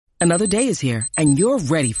Another day is here, and you're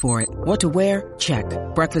ready for it. What to wear? Check.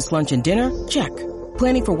 Breakfast, lunch, and dinner? Check.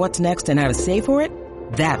 Planning for what's next and how to save for it?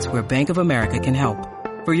 That's where Bank of America can help.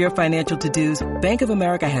 For your financial to-dos, Bank of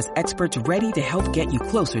America has experts ready to help get you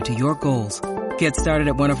closer to your goals. Get started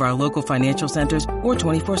at one of our local financial centers or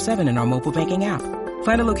 24/7 in our mobile banking app.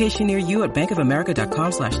 Find a location near you at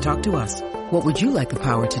bankofamerica.com/talktous. What would you like the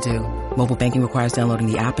power to do? Mobile banking requires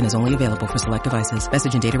downloading the app and is only available for select devices.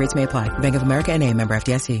 Message and data rates may apply. Bank of America N.A., member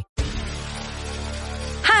FDIC.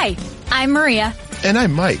 Hi, I'm Maria. And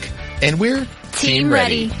I'm Mike. And we're Team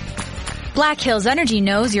Ready. Black Hills Energy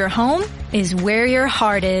knows your home is where your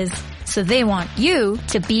heart is, so they want you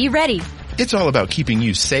to be ready. It's all about keeping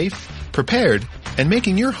you safe, prepared, and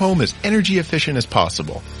making your home as energy efficient as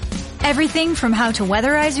possible. Everything from how to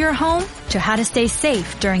weatherize your home to how to stay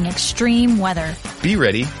safe during extreme weather. Be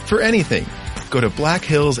ready for anything. Go to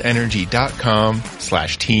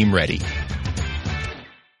blackhillsenergy.com/team ready.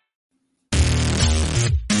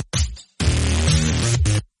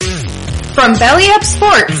 From Belly Up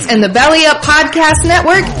Sports and the Belly Up Podcast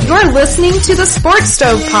Network, you're listening to the Sports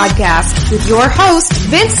Stove Podcast with your host,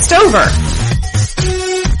 Vince Stover.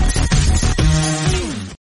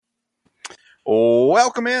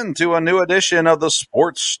 Welcome in to a new edition of the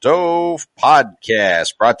Sports Stove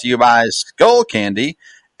Podcast, brought to you by Skull Candy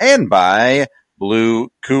and by Blue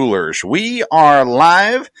Coolers. We are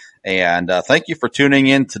live, and thank you for tuning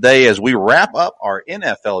in today as we wrap up our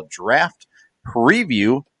NFL Draft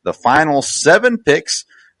preview, the final 7 picks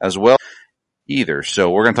as well either. So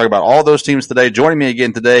we're going to talk about all those teams today. Joining me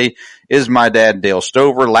again today is my dad, Dale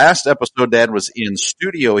Stover. Last episode, Dad was in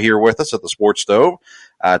studio here with us at the Sports Stove.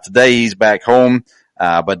 Today he's back home.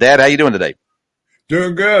 But Dad, how you doing today?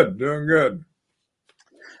 Doing good.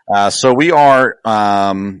 So we are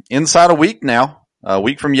inside a week now, a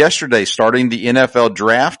week from yesterday, starting the NFL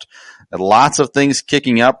Draft. Lots of things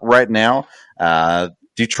kicking up right now.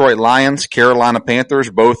 Detroit Lions, Carolina Panthers,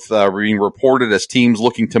 both being reported as teams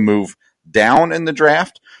looking to move down in the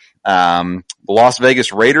draft. The Las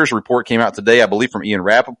Vegas Raiders report came out today, I believe, from Ian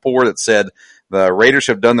Rappaport, that said the Raiders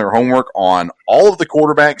have done their homework on all of the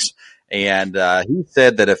quarterbacks, and he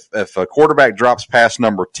said that if a quarterback drops past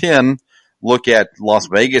number 10, look at Las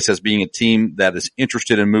Vegas as being a team that is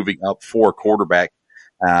interested in moving up for a quarterback.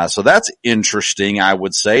 So that's interesting, I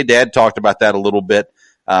would say. Dad talked about that a little bit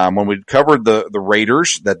when we covered the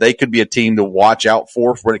Raiders, that they could be a team to watch out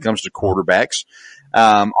for when it comes to quarterbacks.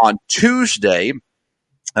 On Tuesday,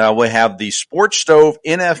 we have the Sports Stove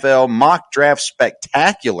NFL Mock Draft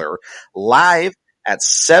Spectacular live at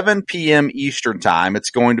 7 p.m. Eastern Time.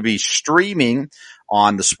 It's going to be streaming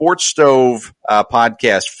on the Sports Stove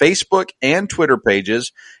podcast Facebook and Twitter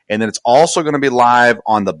pages, and then it's also going to be live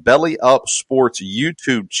on the Belly Up Sports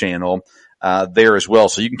YouTube channel there as well.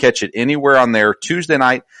 So you can catch it anywhere on there. Tuesday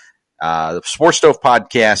night, the Sports Stove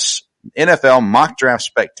podcast NFL Mock Draft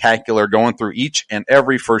Spectacular, going through each and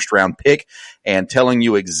every first round pick and telling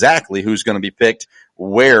you exactly who's going to be picked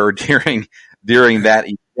where during that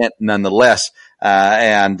event nonetheless.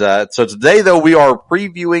 So today, though, we are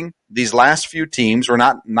previewing these last few teams. We're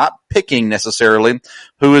not picking necessarily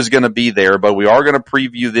who is going to be there, but we are going to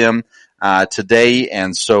preview them today,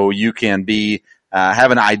 and so you can have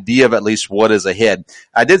an idea of at least what is ahead.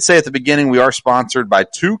 I did say at the beginning we are sponsored by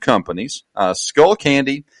 2 companies, Skull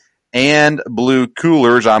Candy and Blue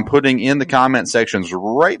Coolers. I'm putting in the comment sections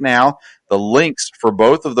right now the links for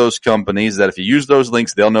both of those companies, that if you use those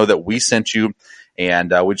links, they'll know that we sent you,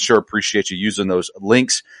 and we'd sure appreciate you using those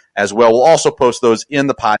links as well. We'll also post those in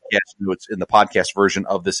the podcast notes, in the podcast version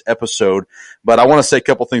of this episode. But I want to say a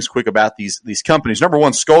couple things quick about these companies. Number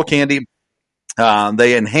one, Skull Candy.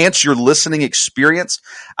 They enhance your listening experience.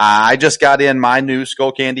 I just got in my new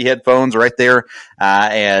Skull Candy headphones right there,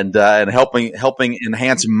 and helping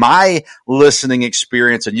enhance my listening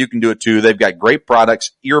experience, and you can do it too. They've got great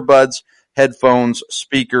products, earbuds, headphones,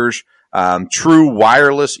 speakers, true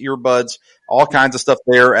wireless earbuds, all kinds of stuff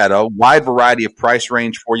there at a wide variety of price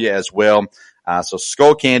range for you as well. So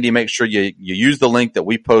Skull Candy, make sure you use the link that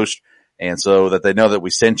we post, and so that they know that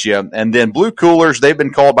we sent you. And then Blue Coolers, they've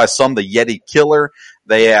been called by some the Yeti Killer.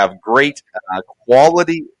 They have great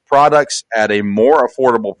quality products at a more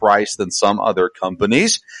affordable price than some other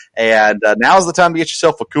companies. And now's the time to get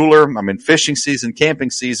yourself a cooler. I mean, fishing season,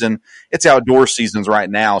 camping season, it's outdoor seasons right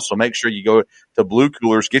now. So make sure you go to Blue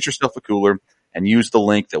Coolers, get yourself a cooler, and use the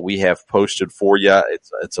link that we have posted for you.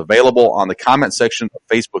 It's available on the comment section of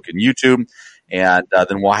Facebook and YouTube. And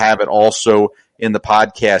then we'll have it also in the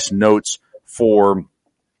podcast notes for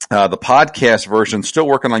the podcast version. Still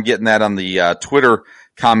working on getting that on the Twitter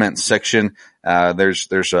comment section.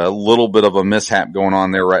 There's a little bit of a mishap going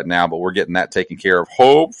on there right now, but we're getting that taken care of.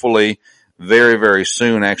 Hopefully very, very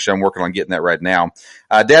soon. Actually, I'm working on getting that right now.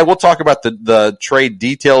 Dad, we'll talk about the trade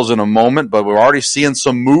details in a moment, but we're already seeing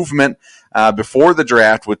some movement before the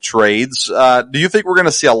draft with trades. Do you think we're going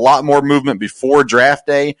to see a lot more movement before draft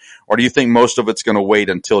day, or do you think most of it's going to wait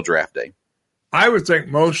until draft day? I would think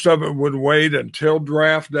most of it would wait until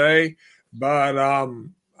draft day. But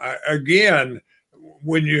again,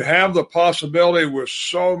 when you have the possibility with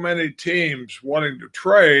so many teams wanting to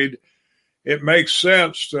trade, it makes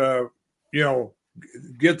sense to,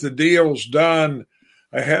 get the deals done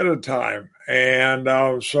ahead of time.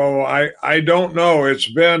 And so I don't know.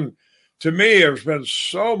 To me, there's been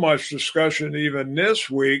so much discussion even this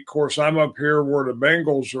week. Of course, I'm up here where the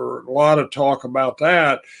Bengals are, a lot of talk about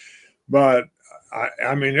that. But,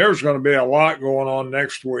 I mean, there's going to be a lot going on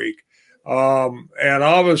next week. And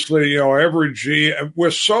obviously, every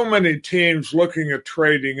with so many teams looking at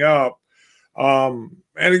trading up,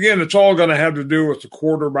 and again, it's all going to have to do with the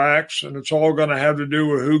quarterbacks, and it's all going to have to do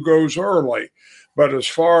with who goes early. But as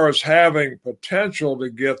far as having potential to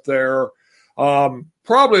get there,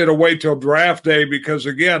 probably it'll wait till draft day because,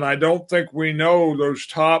 again, I don't think we know those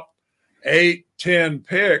top 8, 10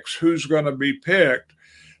 picks, who's going to be picked.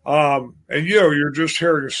 And, you're just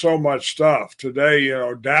hearing so much stuff today.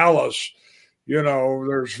 Dallas,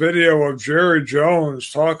 there's video of Jerry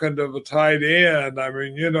Jones talking to the tight end. I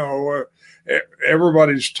mean,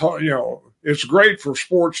 everybody's it's great for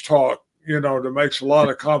sports talk, that makes a lot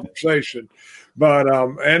of conversation. But,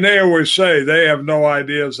 and they always say they have no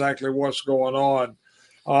idea exactly what's going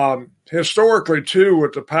on. Historically, too,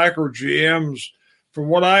 with the Packer GMs, from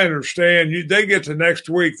what I understand, they get to next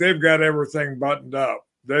week, they've got everything buttoned up.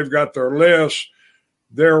 They've got their list.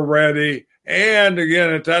 They're ready. And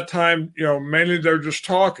again, at that time, mainly they're just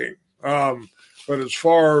talking. But as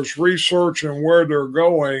far as research and where they're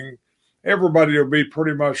going, everybody will be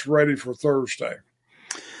pretty much ready for Thursday.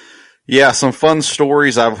 Yeah, some fun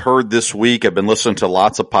stories I've heard this week. I've been listening to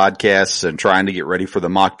lots of podcasts and trying to get ready for the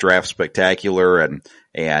mock draft spectacular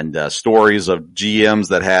and stories of GMs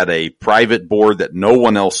that had a private board that no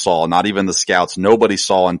one else saw, not even the scouts. Nobody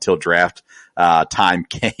saw until draft time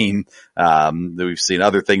came. We've seen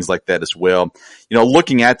other things like that as well.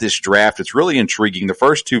 Looking at this draft, it's really intriguing. The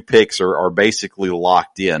first 2 picks are basically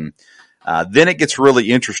locked in. Then it gets really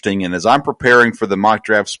interesting. And as I'm preparing for the mock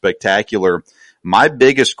draft spectacular, my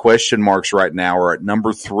biggest question marks right now are at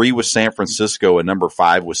number 3 with San Francisco and number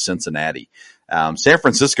 5 with Cincinnati. San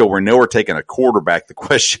Francisco, we know we're taking a quarterback. The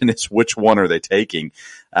question is, which one are they taking?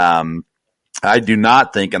 I do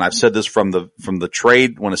not think, and I've said this from the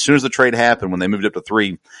trade, as soon as the trade happened, when they moved up to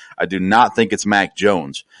 3, I do not think it's Mac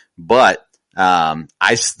Jones. But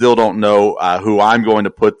I still don't know who I'm going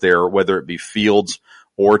to put there, whether it be Fields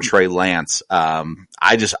or Trey Lance.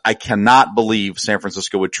 I cannot believe San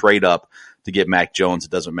Francisco would trade up to get Mac Jones. It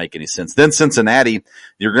doesn't make any sense. Then Cincinnati,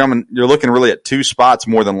 you're looking really at 2 spots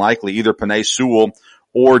more than likely, either Penei Sewell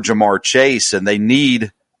or Jamar Chase, and they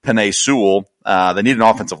need Penei Sewell. They need an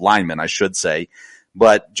offensive lineman, I should say.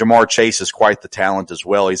 But Jamar Chase is quite the talent as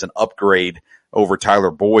well. He's an upgrade over Tyler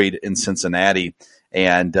Boyd in Cincinnati.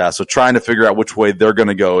 And so trying to figure out which way they're going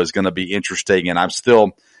to go is going to be interesting. And I'm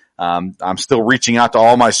still reaching out to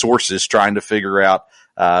all my sources trying to figure out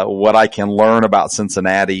what I can learn about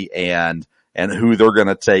Cincinnati and who they're going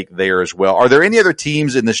to take there as well. Are there any other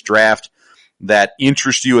teams in this draft that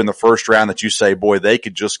interest you in the first round that you say, boy, they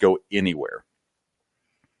could just go anywhere?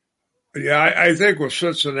 Yeah, I think with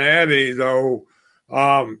Cincinnati, though,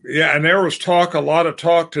 and there was a lot of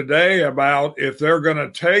talk today about if they're going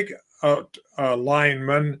to take a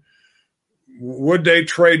lineman, would they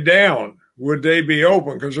trade down? Would they be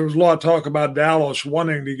open? Because there was a lot of talk about Dallas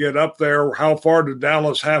wanting to get up there. How far did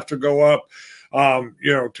Dallas have to go up,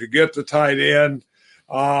 to get the tight end?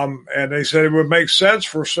 And they said it would make sense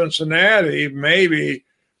for Cincinnati, maybe,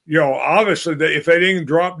 obviously if they didn't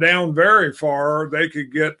drop down very far, they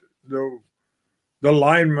could get the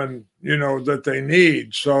lineman, that they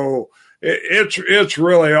need. So it's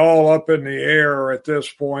really all up in the air at this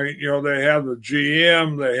point. They have the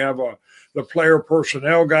GM, they have the player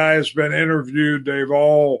personnel guy has been interviewed. They've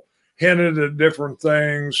all hinted at different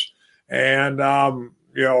things. And,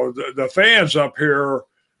 the fans up here,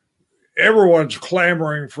 everyone's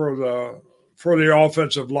clamoring for the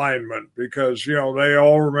offensive lineman because, they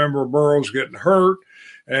all remember Burrows getting hurt.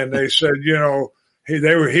 And they said,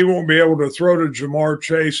 he won't be able to throw to Jamar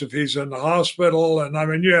Chase if he's in the hospital.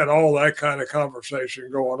 And, you had all that kind of conversation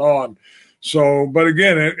going on. So, but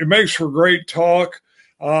again, it makes for great talk.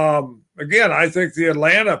 Again, I think the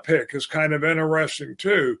Atlanta pick is kind of interesting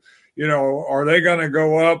too. are they going to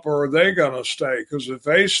go up or are they going to stay? Because if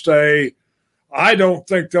they stay, I don't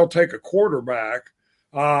think they'll take a quarterback.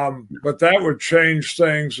 But that would change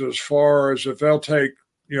things as far as if they'll take,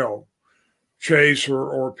 Chase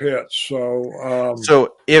or Pitts.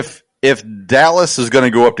 So if Dallas is going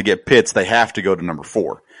to go up to get Pitts, they have to go to number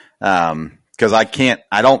 4. Because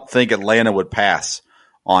I don't think Atlanta would pass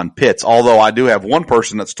on Pitts. Although I do have one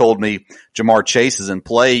person that's told me Jamar Chase is in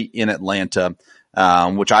play in Atlanta,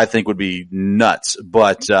 which I think would be nuts.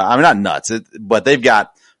 But, not nuts, but they've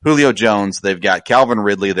got Julio Jones. They've got Calvin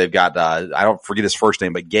Ridley. They've got, I don't forget his first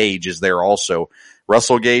name, but Gage is there also.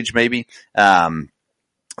 Russell Gage, maybe.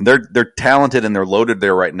 They're talented and they're loaded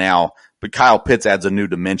there right now, but Kyle Pitts adds a new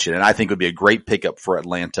dimension and I think would be a great pickup for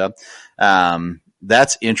Atlanta.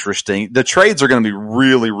 That's interesting. The trades are going to be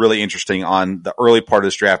really, really interesting on the early part of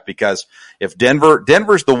this draft because if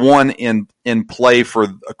Denver's the one in play for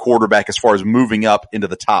a quarterback as far as moving up into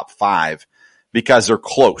the top 5 because they're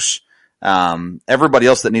close. Everybody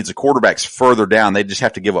else that needs a quarterback's further down. They just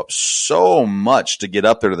have to give up so much to get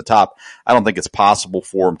up there to the top. I don't think it's possible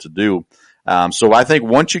for them to do. So I think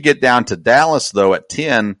once you get down to Dallas though at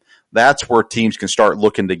 10, that's where teams can start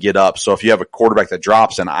looking to get up. So if you have a quarterback that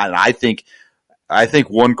drops, and I think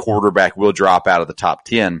one quarterback will drop out of the top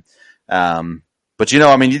 10. But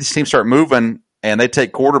these teams start moving and they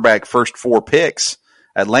take quarterback first 4 picks.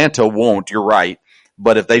 Atlanta won't, you're right.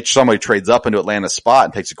 But if somebody trades up into Atlanta's spot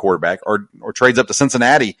and takes a quarterback or trades up to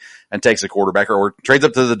Cincinnati and takes a quarterback or trades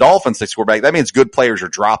up to the Dolphins, takes a quarterback, that means good players are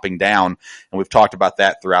dropping down. And we've talked about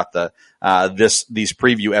that throughout these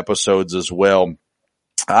preview episodes as well.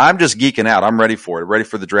 I'm just geeking out. I'm ready for it. Ready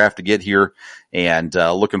for the draft to get here and,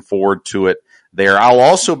 looking forward to it there. I'll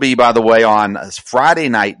also be, by the way, on Friday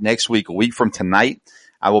night next week, a week from tonight.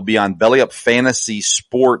 I will be on Belly Up Fantasy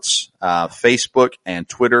Sports, Facebook and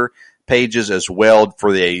Twitter pages as well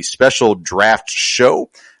for a special draft show.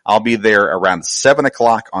 I'll be there around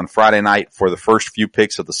 7:00 on Friday night for the first few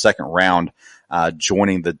picks of the second round,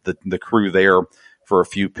 joining the crew there for a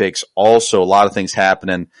few picks. Also, a lot of things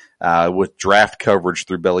happening, with draft coverage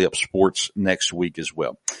through Belly Up Sports next week as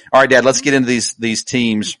well. All right, Dad, let's get into these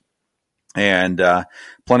teams and,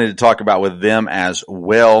 plenty to talk about with them as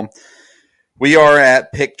well. We are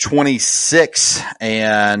at pick 26,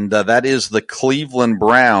 and that is the Cleveland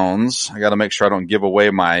Browns. I got to make sure I don't give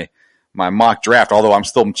away my mock draft, although I'm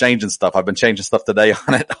still changing stuff. I've been changing stuff today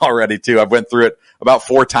on it already, too. I've went through it about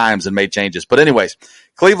 4 times and made changes. But anyways,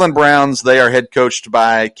 Cleveland Browns, they are head coached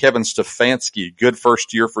by Kevin Stefanski. Good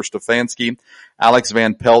first year for Stefanski. Alex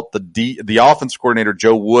Van Pelt, the offensive coordinator.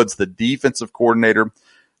 Joe Woods, the defensive coordinator.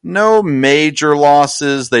 No major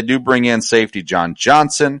losses. They do bring in safety John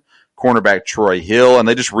Johnson, cornerback Troy Hill, and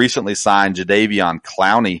they just recently signed Jadeveon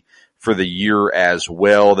Clowney for the year as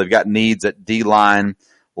well. They've got needs at D-line,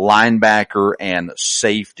 linebacker, and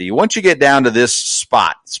safety. Once you get down to this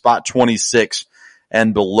spot 26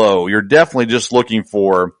 and below, you're definitely just looking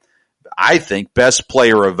for, I think, best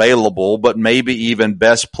player available, but maybe even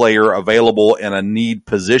best player available in a need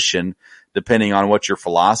position, depending on what your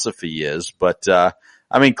philosophy is. But,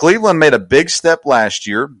 Cleveland made a big step last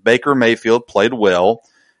year. Baker Mayfield played well.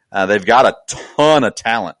 They've got a ton of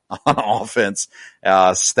talent on offense,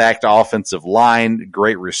 stacked offensive line,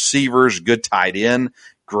 great receivers, good tight end,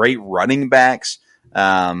 great running backs.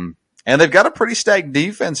 And they've got a pretty stacked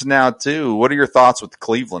defense now too. What are your thoughts with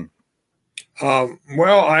Cleveland?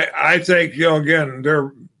 I think, again,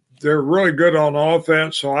 they're really good on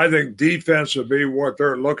offense. So I think defense would be what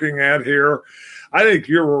they're looking at here. I think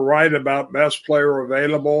you were right about best player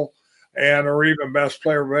available. Or even best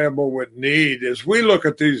player available with need. As we look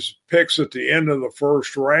at these picks at the end of the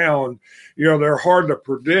first round, they're hard to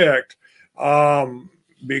predict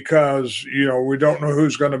because, we don't know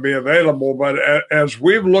who's going to be available. But as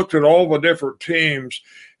we've looked at all the different teams,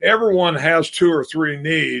 everyone has 2 or 3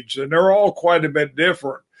 needs, and they're all quite a bit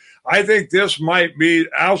different. I think this might be,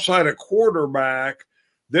 outside a quarterback,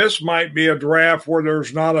 this might be a draft where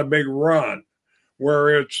there's not a big run,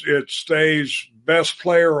 where it stays best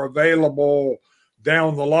player available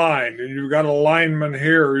down the line. And you've got a lineman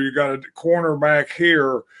here, you got a cornerback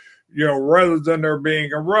here, rather than there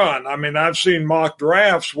being a run. I've seen mock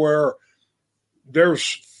drafts where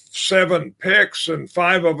there's 7 picks and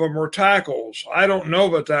 5 of them are tackles. I don't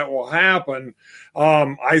know that will happen.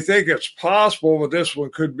 I think it's possible that this one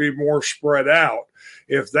could be more spread out.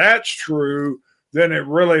 If that's true, then it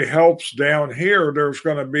really helps down here. There's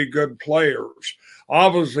going to be good players.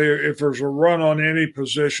 Obviously, if there's a run on any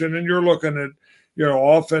position and you're looking at,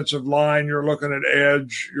 offensive line, you're looking at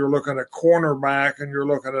edge, you're looking at cornerback, and you're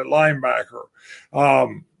looking at linebacker.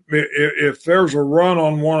 if there's a run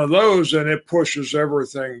on one of those, then it pushes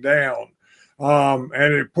everything down.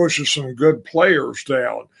 And it pushes some good players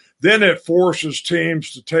down. Then it forces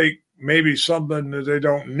teams to take maybe something that they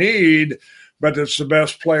don't need, but it's the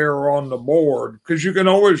best player on the board, because you can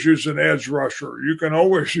always use an edge rusher. You can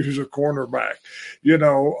always use a cornerback,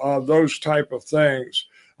 those type of things.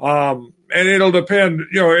 And it'll depend,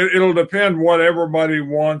 it'll depend what everybody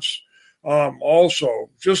wants.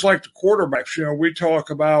 Also, just like the quarterbacks, we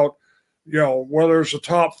talk about, whether it's a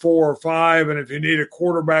top 4 or 5, and if you need a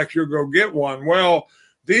quarterback, you'll go get one. Well,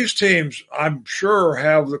 these teams, I'm sure,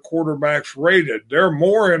 have the quarterbacks rated. They're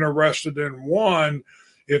more interested in one.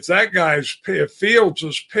 If if Fields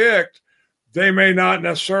is picked, they may not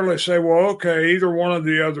necessarily say, well, okay, either one of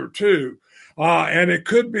the other two. And it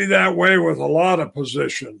could be that way with a lot of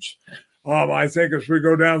positions. I think as we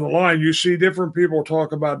go down the line, you see different people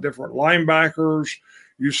talk about different linebackers.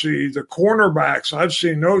 You see the cornerbacks. I've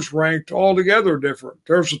seen those ranked altogether different.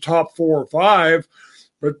 There's the top 4 or 5,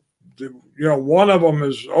 but one of them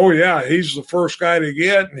is, he's the first guy to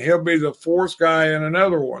get, and he'll be the 4th guy in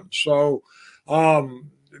another one. So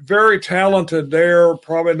very talented there,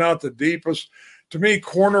 probably not the deepest. To me,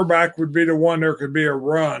 cornerback would be the one there could be a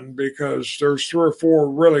run, because there's 3 or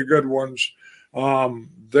 4 really good ones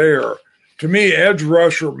there. To me, edge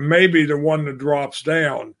rusher may be the one that drops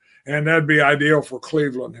down, and that'd be ideal for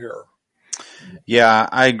Cleveland here. Yeah,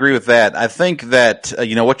 I agree with that. I think that,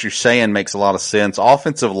 what you're saying makes a lot of sense.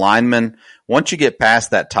 Offensive linemen, once you get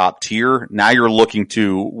past that top tier, now you're looking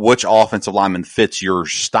to which offensive lineman fits your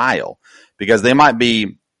style, because they might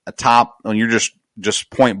be a top, when you're just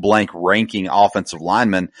point blank ranking offensive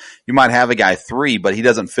lineman, you might have a guy 3, but he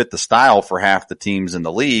doesn't fit the style for half the teams in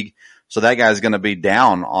the league. So that guy's going to be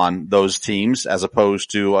down on those teams, as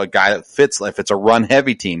opposed to a guy that fits. If it's a run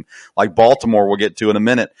heavy team like Baltimore, we'll get to in a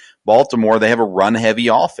minute. Baltimore, they have a run heavy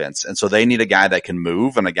offense. And so they need a guy that can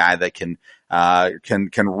move and a guy that can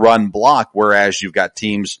run block. Whereas you've got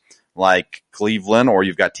teams like Cleveland, or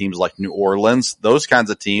you've got teams like New Orleans, those kinds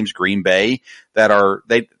of teams, Green Bay,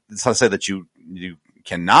 it's not to say that you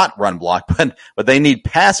cannot run block, but they need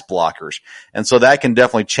pass blockers. And so that can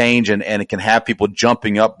definitely change, and it can have people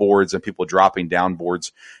jumping up boards and people dropping down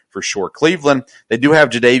boards for sure. Cleveland, they do have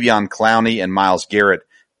Jadeveon Clowney and Myles Garrett,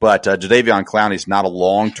 but Jadeveon Clowney is not a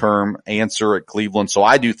long-term answer at Cleveland. So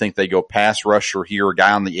I do think they go pass rusher here, a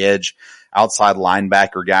guy on the edge, outside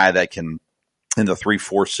linebacker guy that can, in the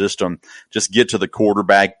 3-4 system, just get to the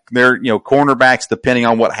quarterback. They're, cornerbacks, depending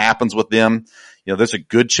on what happens with them, there's a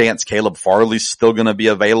good chance Caleb Farley's still going to be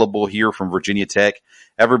available here from Virginia Tech.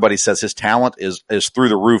 Everybody says his talent is through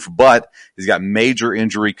the roof, but he's got major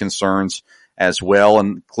injury concerns as well.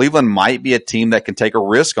 And Cleveland might be a team that can take a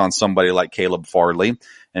risk on somebody like Caleb Farley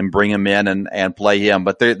and bring him in and play him.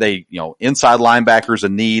 But they inside linebackers a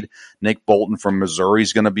need. Nick Bolton from Missouri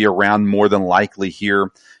is going to be around more than likely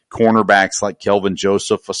here. Cornerbacks like Kelvin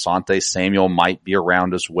Joseph, Asante Samuel might be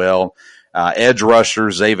around as well. Edge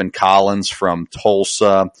rushers, Zaven Collins from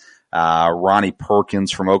Tulsa, Ronnie Perkins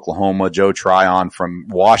from Oklahoma, Joe Tryon from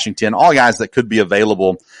Washington, all guys that could be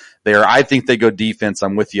available there. I think they go defense.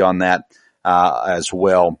 I'm with you on that, as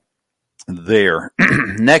well there.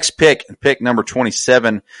 Next pick number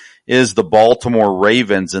 27 is the Baltimore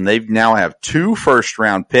Ravens, and they now have 2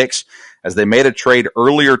 first-round picks as they made a trade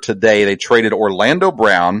earlier today. They traded Orlando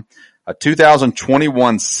Brown, a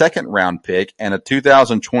 2021 second-round pick, and a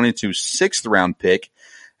 2022 sixth-round pick,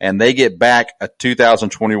 and they get back a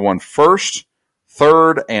 2021 first,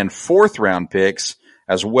 third, and fourth-round picks,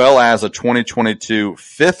 as well as a 2022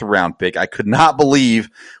 fifth-round pick. I could not believe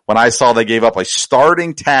when I saw they gave up a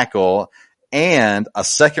starting tackle and a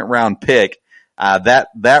second-round pick.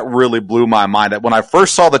 That really blew my mind. When I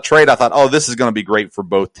first saw the trade, I thought, this is going to be great for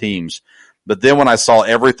both teams. But then when I saw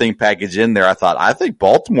everything packaged in there, I thought, I think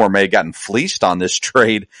Baltimore may have gotten fleeced on this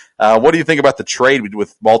trade. What do you think about the trade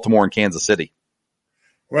with Baltimore and Kansas City?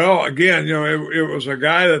 Well, again, it was a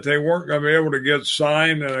guy that they weren't going to be able to get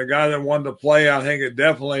signed, and a guy that wanted to play. I think it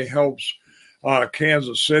definitely helps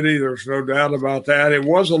Kansas City. There's no doubt about that. It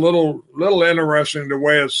was a little interesting the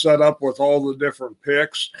way it's set up with all the different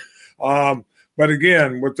picks. But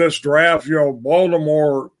again, with this draft,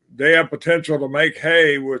 Baltimore, they have potential to make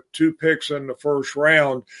hay with 2 picks in the first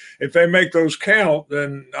round. If they make those count,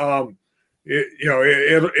 then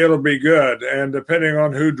it'll be good. And depending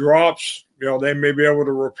on who drops, they may be able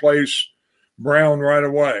to replace Brown right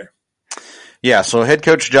away. Yeah, so head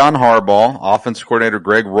coach John Harbaugh, offensive coordinator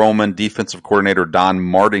Greg Roman, defensive coordinator Don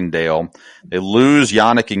Martindale. They lose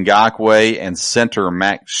Yannick Ngakoue and center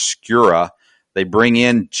Max Skura. They bring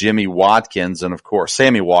in Sammy Watkins, and of course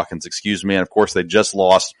they just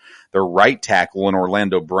lost their right tackle in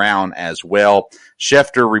Orlando Brown as well.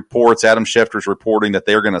 Adam Schefter's reporting that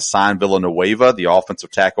they're going to sign Villanueva, the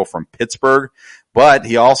offensive tackle from Pittsburgh, but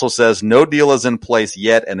he also says no deal is in place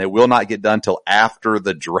yet, and it will not get done till after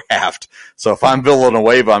the draft. So if I'm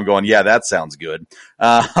Villanueva, I'm going, yeah, that sounds good.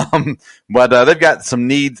 But they've got some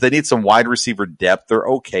needs. They need some wide receiver depth. They're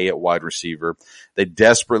okay at wide receiver. They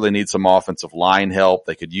desperately need some offensive line help.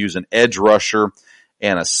 They could use an edge rusher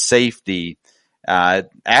and a safety.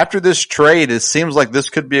 After this trade, it seems like this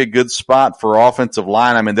could be a good spot for offensive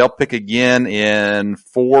line. I mean, they'll pick again in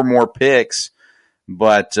 4 more picks,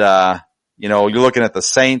 but, you're looking at the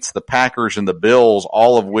Saints, the Packers, and the Bills,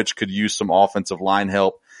 all of which could use some offensive line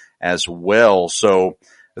help as well. So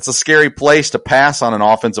it's a scary place to pass on an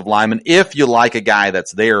offensive lineman if you like a guy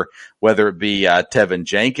that's there, whether it be Tevin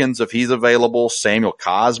Jenkins, if he's available, Samuel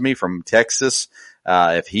Cosme from Texas,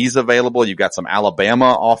 if he's available. You've got some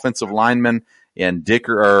Alabama offensive linemen, and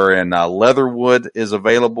Leatherwood is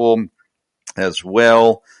available as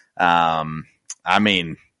well.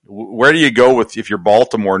 Where do you go if you're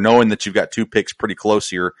Baltimore, knowing that you've got 2 picks pretty close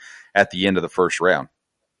here at the end of the first round?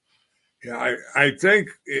 Yeah, I think,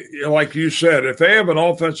 like you said, if they have an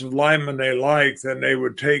offensive lineman they like, then they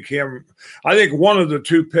would take him. I think one of the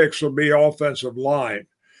 2 picks will be offensive line.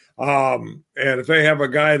 And if they have a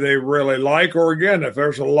guy they really like, or again, if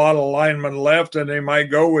there's a lot of linemen left, then they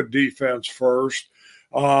might go with defense first.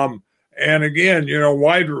 And again,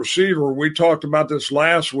 wide receiver, we talked about this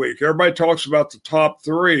last week. Everybody talks about the top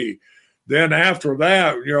 3. Then after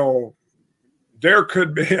that, there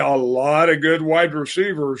could be a lot of good wide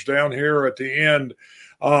receivers down here at the end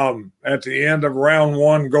of round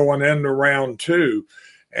 1 going into round 2.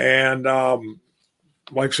 And,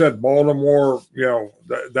 like I said, Baltimore,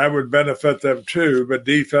 that would benefit them too, but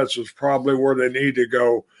defense is probably where they need to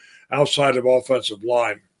go outside of offensive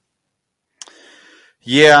line.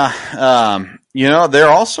 Yeah. They're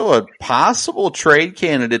also a possible trade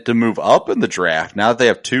candidate to move up in the draft. Now that they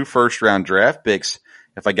have 2 first-round draft picks,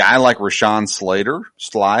 if a guy like Rashawn Slater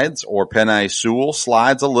slides or Penei Sewell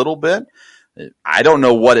slides a little bit, I don't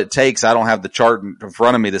know what it takes. I don't have the chart in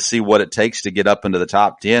front of me to see what it takes to get up into the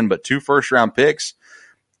top 10, but 2 first-round picks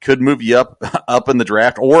could move you up in the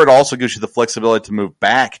draft, or it also gives you the flexibility to move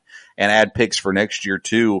back and add picks for next year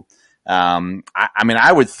too.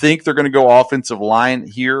 I would think they're going to go offensive line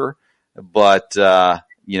here, but,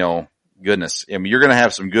 goodness, you're going to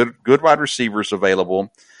have some good wide receivers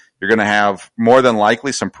available. You're going to have more than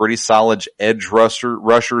likely some pretty solid edge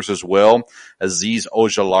rushers as well. Azeez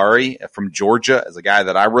Ojulari from Georgia is a guy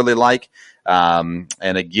that I really like. And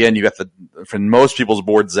again, you got from most people's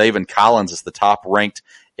board, Zaven Collins is the top ranked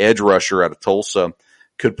edge rusher out of Tulsa,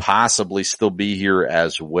 could possibly still be here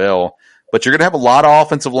as well. But you're going to have a lot of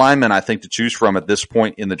offensive linemen, I think, to choose from at this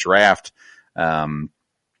point in the draft. The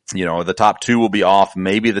top 2 will be off,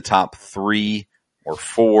 maybe the top 3 or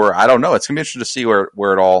 4. I don't know. It's going to be interesting to see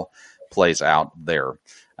where it all plays out there.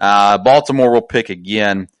 Baltimore will pick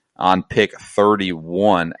again on pick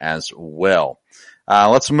 31 as well.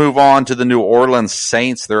 Let's move on to the New Orleans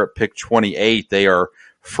Saints. They're at pick 28. They are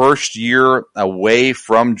first year away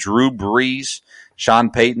from Drew Brees.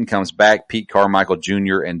 Sean Payton comes back. Pete Carmichael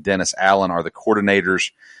Jr. and Dennis Allen are the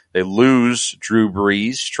coordinators. They lose Drew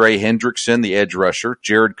Brees, Trey Hendrickson, the edge rusher,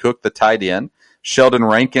 Jared Cook, the tight end, Sheldon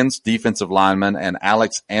Rankins, defensive lineman, and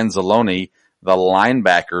Alex Anzalone, the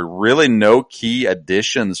linebacker. Really no key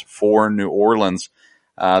additions for New Orleans.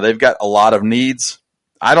 They've got a lot of needs.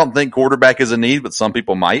 I don't think quarterback is a need, but some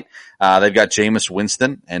people might. They've got Jameis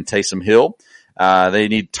Winston and Taysom Hill. They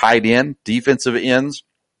need tight end, defensive ends,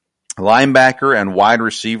 linebacker, and wide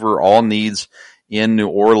receiver, all needs in New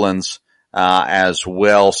Orleans as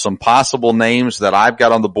well. Some possible names that I've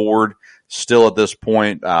got on the board still at this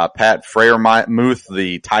point, Pat Freiermuth,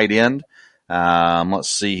 the tight end. Let's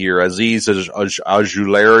see here. Azeez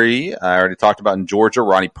Ojulari, I already talked about in Georgia.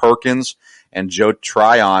 Ronnie Perkins and Joe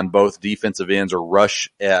Tryon, both defensive ends or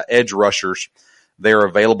edge rushers. They're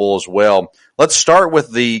available as well. Let's start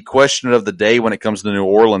with the question of the day when it comes to New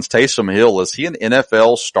Orleans. Taysom Hill, is he an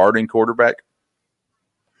NFL starting quarterback?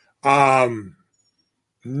 No,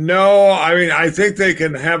 I think they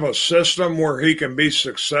can have a system where he can be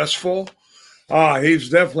successful. He's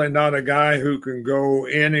definitely not a guy who can go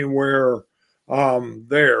anywhere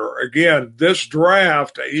there. Again, this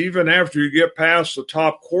draft, even after you get past the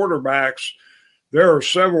top quarterbacks, there are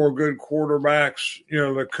several good quarterbacks,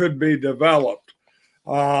 that could be developed.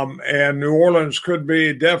 And New Orleans could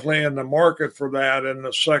be definitely in the market for that in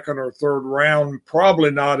the second or third round,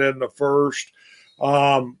 probably not in the first.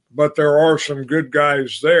 But there are some good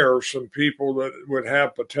guys there, some people that would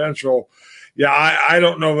have potential. Yeah, I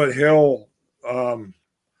don't know that he'll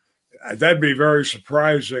that'd be very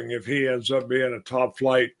surprising if he ends up being a top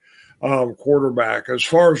flight quarterback. As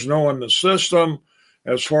far as knowing the system,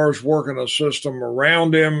 as far as working a system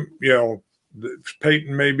around him,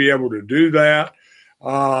 Peyton may be able to do that.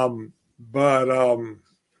 But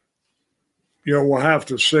we'll have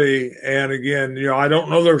to see. And again, I don't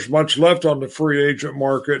know there's much left on the free agent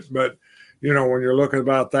market, but, when you're looking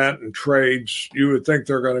about that in trades, you would think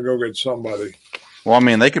they're going to go get somebody. Well, I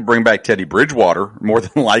mean, they could bring back Teddy Bridgewater more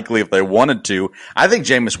than likely if they wanted to. I think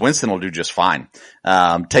Jameis Winston will do just fine.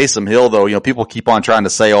 Taysom Hill, though, people keep on trying to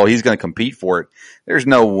say, he's going to compete for it. There's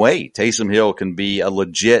no way Taysom Hill can be a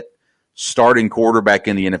legit starting quarterback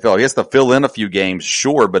in the NFL. He has to fill in a few games,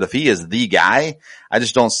 sure, but if he is the guy, I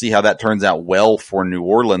just don't see how that turns out well for New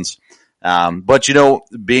Orleans. But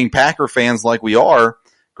being Packer fans like we are,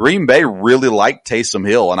 Green Bay really liked Taysom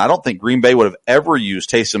Hill, and I don't think Green Bay would have ever used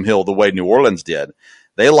Taysom Hill the way New Orleans did.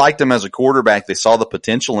 They liked him as a quarterback. They saw the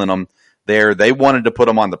potential in him there. They wanted to put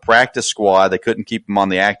him on the practice squad. They couldn't keep him on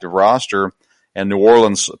the active roster, and New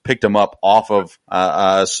Orleans picked him up off of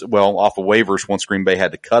waivers once Green Bay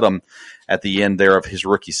had to cut him at the end there of his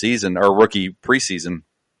rookie season or rookie preseason.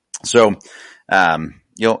 So,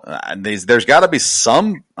 there's got to be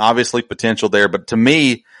some obviously potential there, but to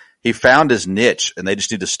me, he found his niche, and they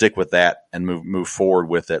just need to stick with that and move forward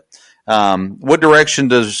with it. What direction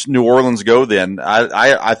does New Orleans go then?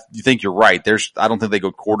 I think you're right. I don't think they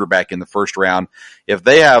go quarterback in the first round. If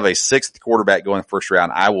they have a sixth quarterback going first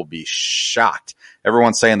round, I will be shocked.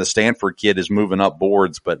 Everyone's saying the Stanford kid is moving up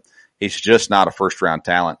boards, but he's just not a first round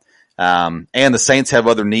talent. And the Saints have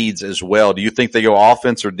other needs as well. Do you think they go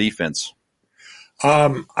offense or defense?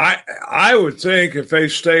 I would think if they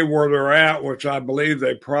stay where they're at, which I believe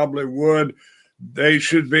they probably would, they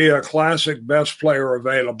should be a classic best player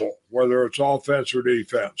available, whether it's offense or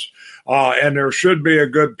defense. And there should be a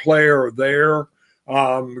good player there.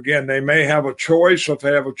 Again, they may have a choice. If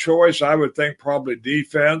they have a choice, I would think probably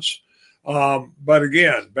defense. But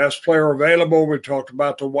again, best player available. We talked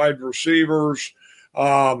about the wide receivers.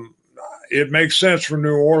 It makes sense for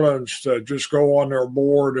New Orleans to just go on their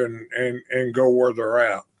board and go where they're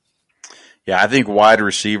at. Yeah, I think wide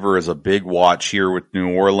receiver is a big watch here with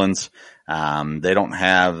New Orleans.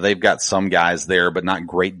 They've got some guys there, but not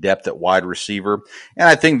great depth at wide receiver. And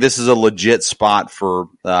I think this is a legit spot for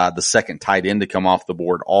the second tight end to come off the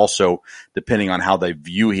board also, depending on how they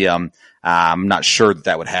view him. I'm not sure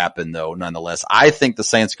that would happen, though, nonetheless. I think the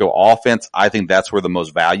Saints go offense. I think that's where the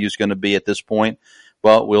most value is going to be at this point.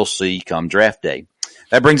 But we'll see come draft day.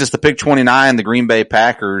 That brings us to pick 29, the Green Bay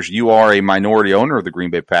Packers. You are a minority owner of the Green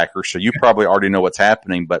Bay Packers, so you probably already know what's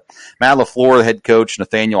happening. But Matt LaFleur, the head coach,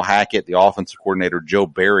 Nathaniel Hackett, the offensive coordinator, Joe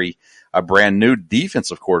Barry, a brand new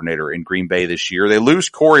defensive coordinator in Green Bay this year. They lose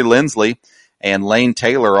Corey Linsley and Lane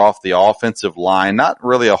Taylor off the offensive line. Not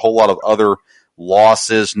really a whole lot of other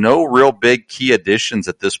losses. No real big key additions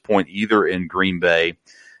at this point either in Green Bay.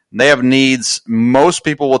 They have needs. Most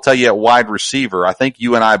people will tell you at wide receiver. I think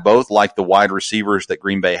you and I both like the wide receivers that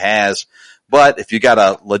Green Bay has. But if you got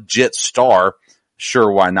a legit star,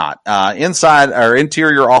 sure, why not? Inside or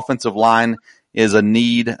interior offensive line is a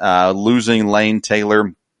need, losing Lane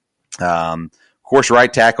Taylor. Of course,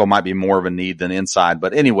 right tackle might be more of a need than inside.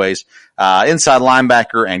 But anyways, inside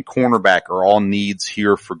linebacker and cornerback are all needs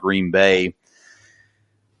here for Green Bay.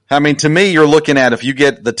 I mean, to me, you're looking at if you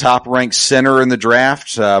get the top-ranked center in the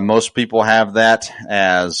draft, most people have that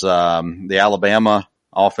as the Alabama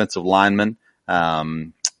offensive lineman.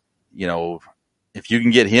 If you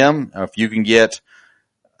can get him, or if you can get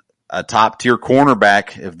a top-tier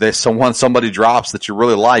cornerback, if there's somebody drops that you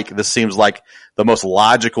really like, this seems like the most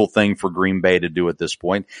logical thing for Green Bay to do at this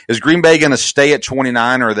point. Is Green Bay going to stay at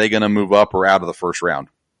 29, or are they going to move up or out of the first round?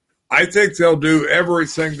 I think they'll do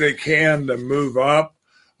everything they can to move up.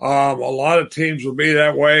 A lot of teams will be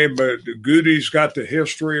that way, but Goody's got the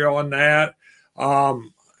history on that.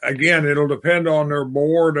 Again, it'll depend on their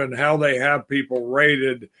board and how they have people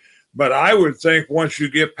rated. But I would think once you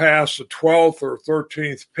get past the 12th or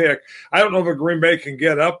 13th pick, I don't know if Green Bay can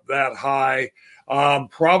get up that high.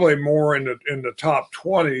 Probably more in the top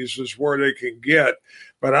 20s is where they can get.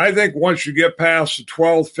 But I think once you get past the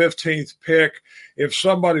 12th, 15th pick, if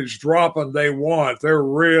somebody's dropping they want, they're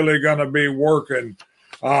really going to be working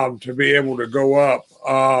to be able to go up.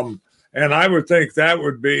 And I would think that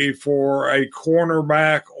would be for a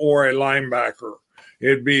cornerback or a linebacker.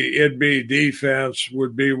 It'd be defense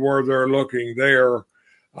would be where they're looking there.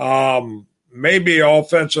 Maybe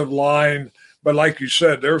offensive line, but like you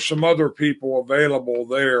said, there's some other people available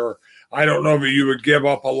there. I don't know that you would give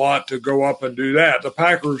up a lot to go up and do that. The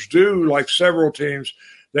Packers do, like several teams,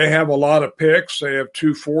 they have a lot of picks. They have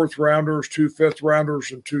 2 4th-rounders, 2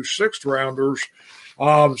 5th-rounders, and 2 6th-rounders.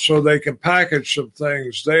 So they can package some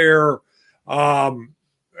things there.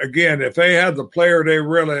 Again, if they had the player they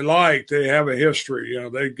really like, they have a history.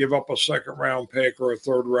 They give up a 2nd-round pick or a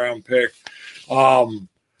 3rd-round pick.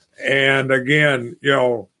 And again,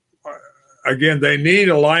 they need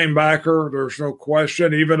a linebacker. There's no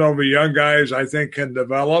question, even though the young guys, I think, can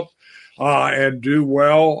develop and do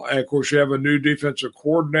well. And of course, you have a new defensive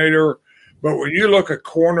coordinator. But when you look at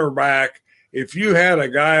cornerback, if you had a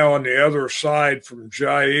guy on the other side from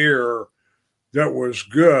Jair that was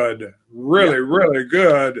good, really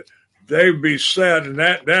good, they'd be set, and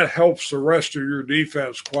that helps the rest of your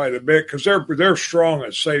defense quite a bit because they're strong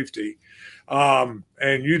at safety, and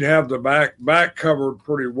you'd have the back covered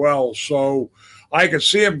pretty well. So I could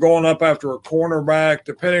see them going up after a cornerback,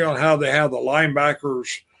 depending on how they have the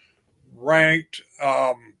linebackers ranked.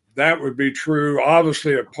 That would be true.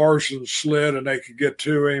 Obviously, if Parsons slid and they could get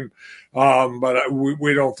to him, but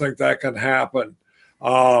we don't think that can happen.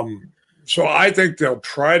 So I think they'll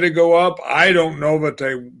try to go up. I don't know that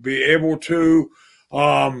they'll be able to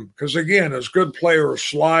because, again, as good players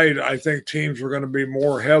slide, I think teams are going to be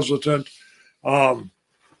more hesitant, to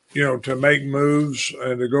make moves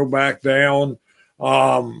and to go back down.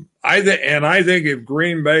 I think if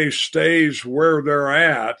Green Bay stays where they're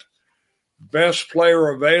at, best player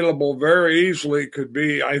available very easily could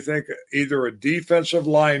be, I think, either a defensive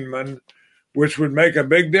lineman, which would make a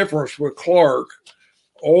big difference with Clark,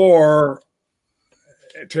 or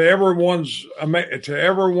to everyone's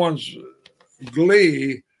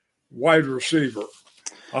glee, wide receiver.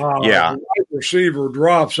 If the wide receiver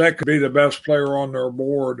drops, that could be the best player on their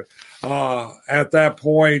board at that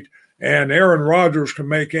point. And Aaron Rodgers can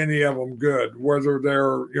make any of them good, whether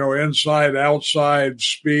they're inside, outside,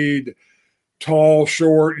 speed, tall,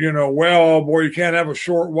 short. You can't have a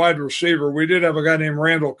short wide receiver. We did have a guy named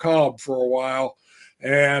Randall Cobb for a while,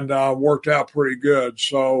 and worked out pretty good.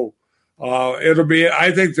 So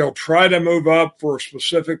I think they'll try to move up for a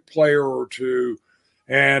specific player or two.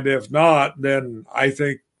 And if not, then I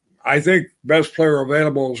think best player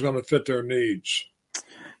available is going to fit their needs.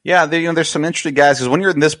 Yeah, there's some interesting guys because when you're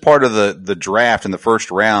in this part of the draft in the first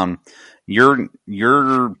round,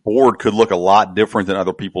 your board could look a lot different than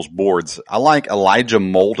other people's boards. I like Elijah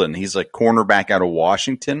Molden. He's a cornerback out of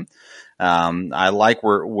Washington. I like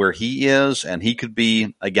where he is, and he could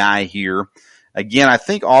be a guy here. Again, I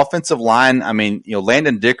think offensive line,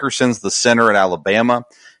 Landon Dickerson's the center at Alabama.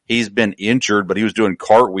 He's been injured, but he was doing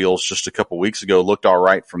cartwheels just a couple weeks ago. Looked all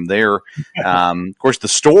right from there. Of course, the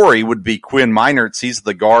story would be Quinn Meinertz. He's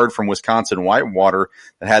the guard from Wisconsin Whitewater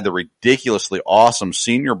that had the ridiculously awesome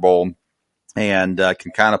Senior Bowl and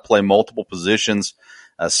can kind of play multiple positions,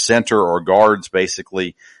 center or guards,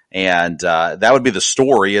 basically. And that would be the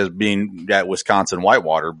story as being at Wisconsin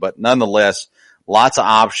Whitewater. But nonetheless, lots of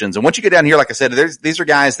options. And once you get down here, like I said, these are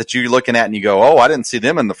guys that you're looking at and you go, oh, I didn't see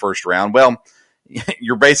them in the first round. Well,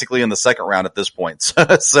 you're basically in the second round at this point. So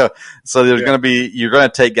there's going to be, you're going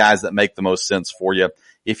to take guys that make the most sense for you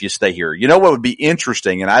if you stay here. You know what would be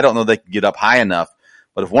interesting, and I don't know if they can get up high enough,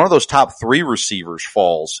 but if one of those top 3 receivers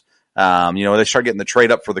falls, they start getting the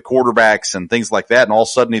trade up for the quarterbacks and things like that, and all of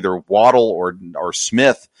a sudden either Waddle or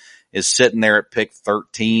Smith is sitting there at pick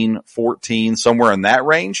 13, 14, somewhere in that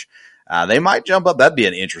range, they might jump up. That'd be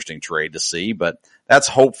an interesting trade to see, but that's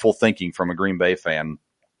hopeful thinking from a Green Bay fan.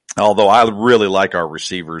 Although I really like our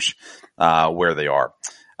receivers where they are.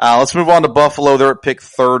 Let's move on to Buffalo. They're at pick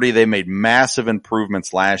 30. They made massive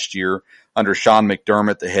improvements last year under Sean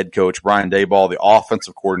McDermott, the head coach, Brian Daboll, the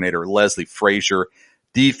offensive coordinator, Leslie Frazier,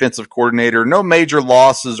 defensive coordinator. No major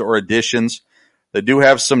losses or additions. They do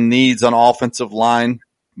have some needs on offensive line,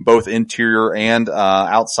 both interior and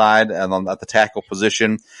outside and at the tackle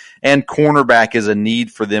position. And cornerback is a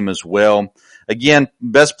need for them as well. Again,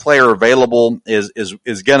 best player available is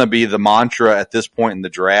going to be the mantra at this point in the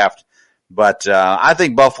draft. But I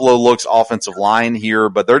think Buffalo looks offensive line here,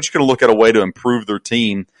 but they're just going to look at a way to improve their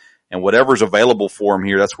team. And whatever's available for them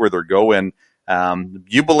here, that's where they're going.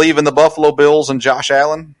 You believe in the Buffalo Bills and Josh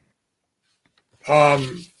Allen?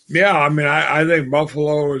 Yeah, I think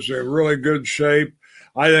Buffalo is in really good shape.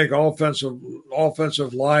 I think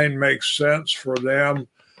offensive line makes sense for them.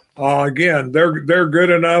 Again, they're good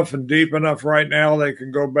enough and deep enough right now. They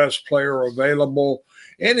can go best player available.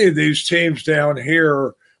 Any of these teams down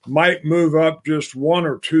here might move up just 1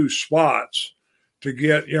 or 2 spots to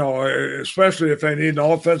get, especially if they need an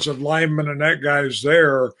offensive lineman and that guy's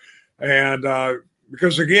there. And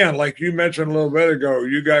because, again, like you mentioned a little bit ago,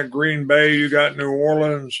 you got Green Bay, you got New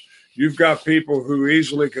Orleans, you've got people who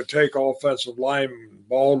easily could take offensive linemen in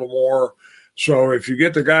Baltimore. So if you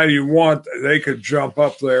get the guy you want, they could jump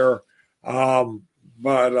up there. They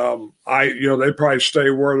probably stay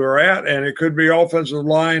where they're at, and it could be offensive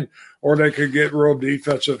line, or they could get real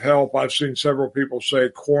defensive help. I've seen several people say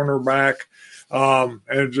cornerback, and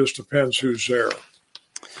it just depends who's there.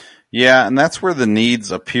 Yeah, and that's where the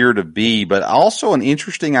needs appear to be. But also an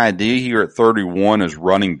interesting idea here at 31 is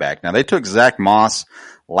running back. Now, they took Zach Moss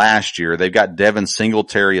last year. They've got Devin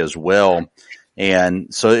Singletary as well.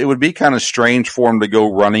 And so it would be kind of strange for them to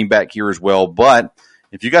go running back here as well. But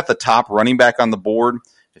if you got the top running back on the board,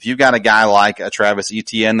 if you've got a guy like a Travis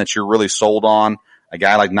Etienne that you're really sold on, a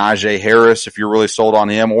guy like Najee Harris, if you're really sold on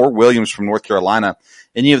him, or Williams from North Carolina,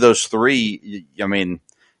 any of those three,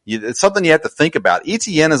 it's something you have to think about.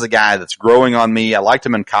 Etienne is a guy that's growing on me. I liked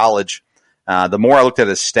him in college. The more I looked at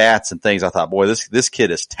his stats and things, I thought, boy, this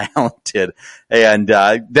kid is talented. And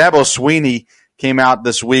Dabo Swinney came out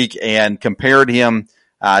this week and compared him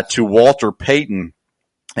to Walter Payton.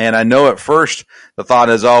 And I know at first the thought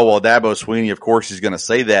is, oh, well, Dabo Swinney, of course he's going to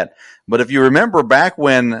say that. But if you remember back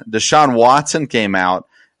when Deshaun Watson came out,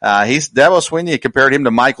 Dabo Swinney compared him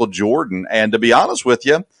to Michael Jordan. And to be honest with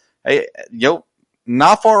you,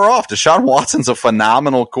 not far off. Deshaun Watson's a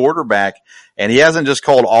phenomenal quarterback, and he hasn't just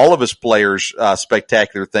called all of his players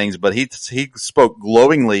spectacular things, but he spoke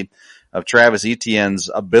glowingly of Travis Etienne's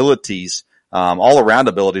abilities, all-around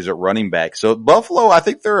abilities at running back. So Buffalo, I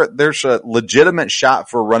think there's a legitimate shot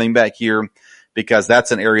for a running back here because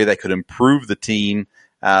that's an area that could improve the team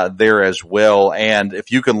there as well. And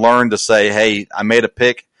if you can learn to say, hey, I made a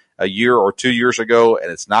pick a year or 2 years ago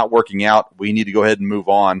and it's not working out, we need to go ahead and move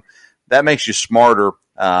on. That makes you smarter,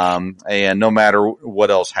 and no matter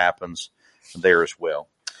what else happens there as well.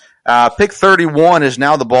 Pick 31 is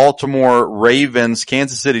now the Baltimore Ravens.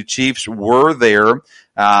 Kansas City Chiefs were there.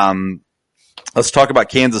 Let's talk about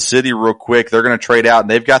Kansas City real quick. They're going to trade out, and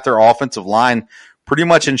they've got their offensive line pretty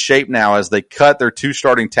much in shape now as they cut their two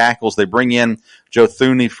starting tackles. They bring in Joe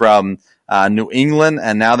Thuney from New England,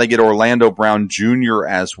 and now they get Orlando Brown Jr.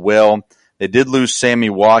 as well. They did lose Sammy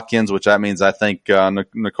Watkins, which that means I think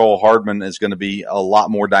Nicole Hardman is going to be a lot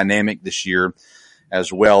more dynamic this year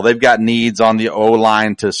as well. They've got needs on the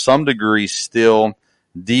O-line to some degree still.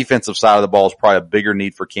 Defensive side of the ball is probably a bigger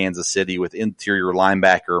need for Kansas City with interior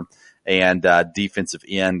linebacker and defensive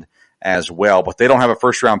end as well. But they don't have a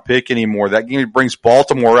first-round pick anymore. That brings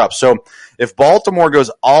Baltimore up. So if Baltimore goes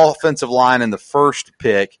offensive line in the first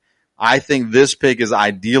pick, I think this pick is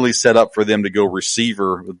ideally set up for them to go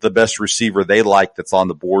receiver, the best receiver they like that's on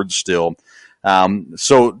the board still.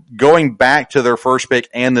 So going back to their first pick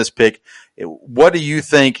and this pick, what do you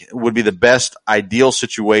think would be the best ideal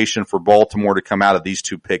situation for Baltimore to come out of these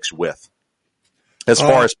two picks with as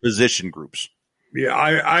far as position groups? Yeah,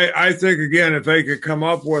 I think, again, if they could come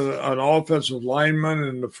up with an offensive lineman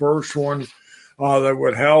in the first one, that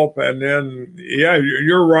would help. And then, yeah,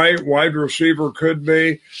 you're right, wide receiver could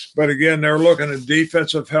be. But, again, they're looking at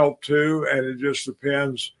defensive help too, and it just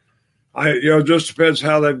depends. It just depends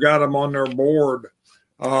how they've got them on their board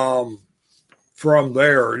from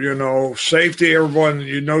there. Safety,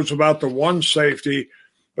 everyone knows about the one safety,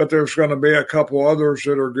 but there's going to be a couple others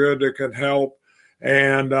that are good that can help.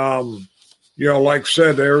 And, like I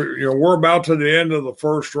said, we're about to the end of the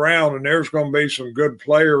first round, and there's going to be some good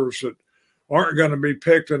players that aren't going to be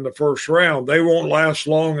picked in the first round. They won't last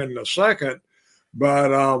long in the second, but,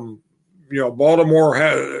 Baltimore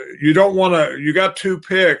you got two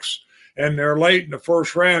picks and they're late in the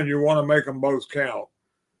first round. You want to make them both count.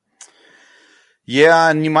 Yeah,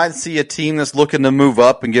 and you might see a team that's looking to move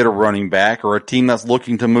up and get a running back, or a team that's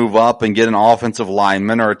looking to move up and get an offensive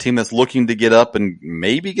lineman, or a team that's looking to get up and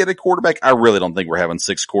maybe get a quarterback. I really don't think we're having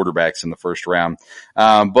 6 quarterbacks in the first round.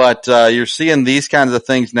 But you're seeing these kinds of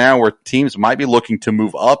things now where teams might be looking to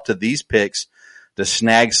move up to these picks to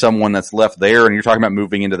snag someone that's left there. And you're talking about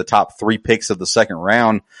moving into the top 3 picks of the second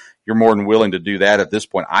round. You're more than willing to do that at this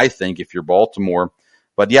point, I think, if you're Baltimore.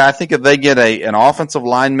 But yeah, I think if they get an offensive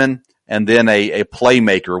lineman and then a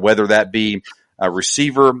playmaker, whether that be a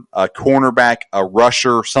receiver, a cornerback, a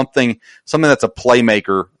rusher, something that's a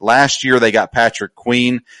playmaker. Last year they got Patrick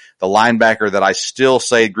Queen, the linebacker that I still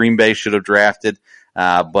say Green Bay should have drafted,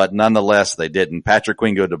 but nonetheless they didn't. Patrick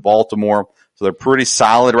Queen go to Baltimore, so they're pretty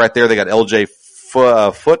solid right there. They got LJ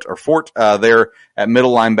Fort there at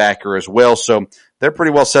middle linebacker as well, so they're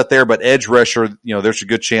pretty well set there. But edge rusher, there's a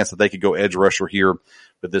good chance that they could go edge rusher here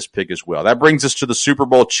with this pick as well. That brings us to the Super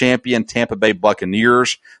Bowl champion Tampa Bay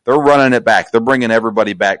Buccaneers. They're running it back. They're bringing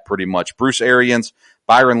everybody back pretty much. Bruce Arians,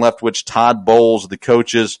 Byron Leftwich, Todd Bowles, the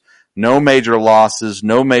coaches. No major losses,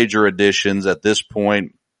 no major additions at this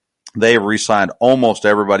point. They have re-signed almost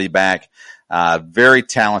everybody back. Very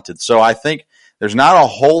talented. So I think there's not a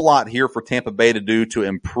whole lot here for Tampa Bay to do to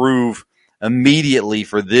improve immediately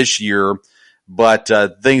for this year, but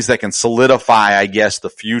things that can solidify, I guess, the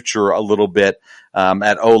future a little bit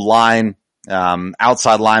at O-line,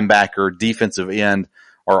 outside linebacker, defensive end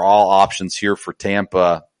are all options here for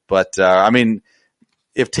Tampa. But,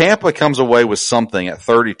 if Tampa comes away with something at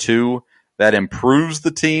 32 that improves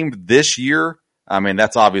the team this year,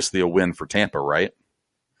 that's obviously a win for Tampa, right?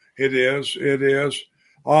 It is.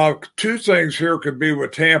 Two things here could be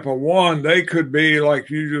with Tampa. One, they could be, like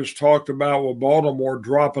you just talked about with Baltimore,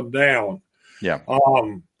 dropping down. Yeah.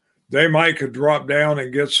 They might could drop down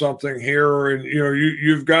and get something here. And,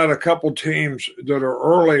 you've got a couple teams that are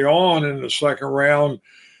early on in the second round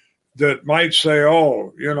that might say,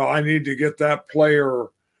 I need to get that player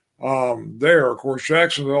there. Of course,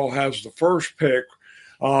 Jacksonville has the first pick,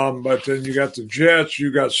 but then you got the Jets.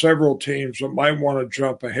 You got several teams that might want to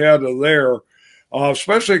jump ahead of there,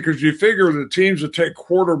 especially because you figure the teams that take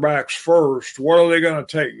quarterbacks first, what are they going to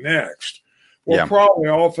take next? Well, probably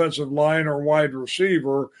offensive line or wide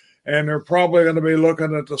receiver, and they're probably going to be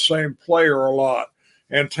looking at the same player a lot.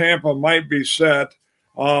 And Tampa might be set.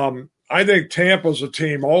 I think Tampa's a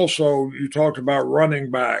team also, you talked about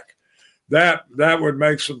running back. That would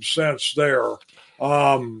make some sense there,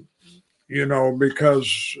 because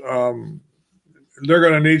they're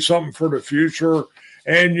going to need something for the future,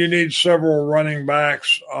 and you need several running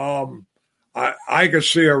backs. I could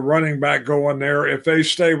see a running back going there if they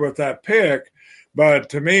stay with that pick, but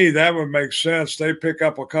to me, that would make sense. They pick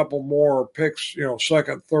up a couple more picks,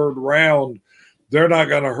 second, third round. They're not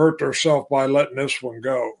going to hurt themselves by letting this one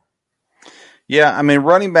go. Yeah,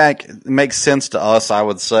 running back makes sense to us, I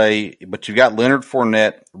would say. But you've got Leonard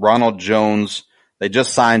Fournette, Ronald Jones. They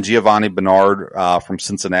just signed Giovanni Bernard from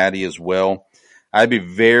Cincinnati as well. I'd be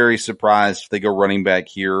very surprised if they go running back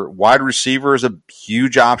here. Wide receiver is a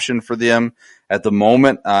huge option for them at the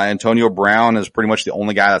moment. Antonio Brown is pretty much the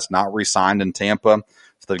only guy that's not re-signed in Tampa.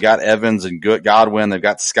 So they've got Evans and Godwin. They've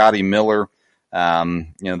got Scotty Miller.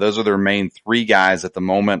 Those are their main three guys at the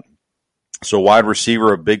moment. So wide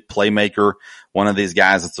receiver, a big playmaker, one of these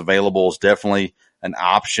guys that's available is definitely an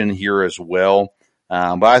option here as well.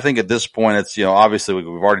 But I think at this point, it's, obviously we've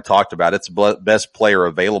already talked about it. It's the best player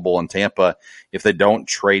available in Tampa if they don't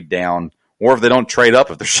trade down or if they don't trade up.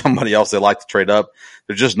 If there's somebody else they like to trade up,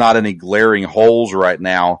 there's just not any glaring holes right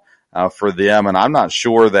now for them. And I'm not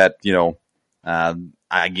sure that, again,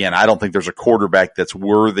 I don't think there's a quarterback that's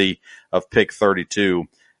worthy of pick 32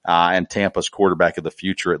 and Tampa's quarterback of the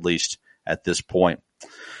future, at least at this point.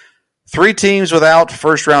 3 teams without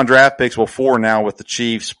first-round draft picks. Well, 4 now with the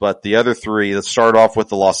Chiefs, but the other 3, let's start off with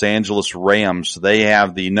the Los Angeles Rams. They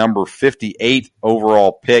have the number 58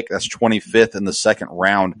 overall pick. That's 25th in the second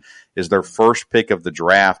round is their first pick of the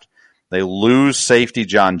draft. They lose safety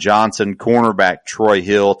John Johnson, cornerback Troy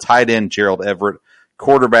Hill, tight end Gerald Everett,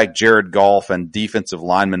 quarterback Jared Goff, and defensive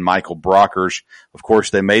lineman Michael Brockers. Of course,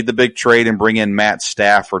 they made the big trade and bring in Matt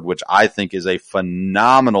Stafford, which I think is a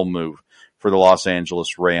phenomenal move for the Los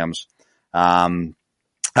Angeles Rams. I've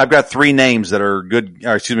got 2 names that are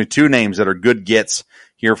good gets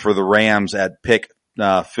here for the Rams at pick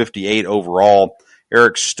 58 overall.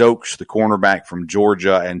 Eric Stokes, the cornerback from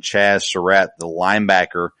Georgia, and Chaz Surratt, the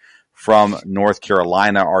linebacker from North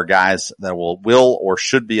Carolina, are guys that will or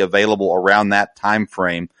should be available around that time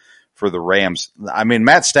frame for the Rams.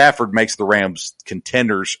 Matt Stafford makes the Rams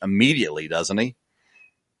contenders immediately, doesn't he?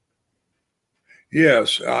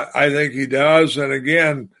 Yes, I think he does. And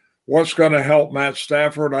again, what's going to help Matt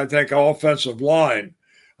Stafford? I think offensive line.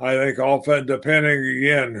 I think depending,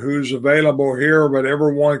 again, who's available here, but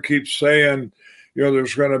everyone keeps saying,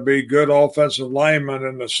 there's going to be good offensive linemen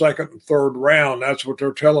in the second and third round. That's what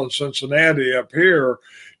they're telling Cincinnati up here.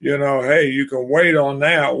 Hey, you can wait on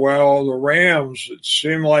that. Well, the Rams, it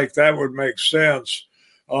seemed like that would make sense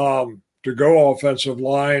to go offensive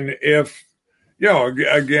line if,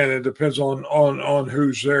 again, it depends on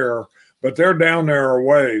who's there. But they're down there a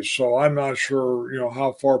ways, so I'm not sure,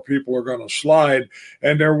 how far people are going to slide.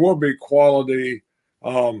 And there will be quality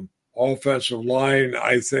offensive line,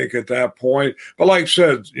 I think, at that point. But like I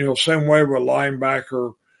said, same way with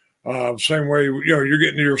linebacker, same way, you're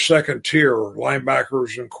getting to your second tier,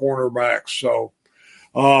 linebackers and cornerbacks. So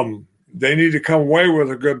they need to come away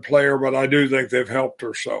with a good player, but I do think they've helped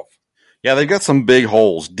themselves. Yeah, they've got some big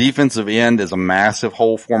holes. Defensive end is a massive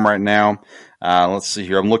hole for them right now. Let's see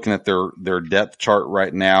here. I'm looking at their depth chart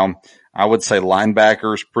right now. I would say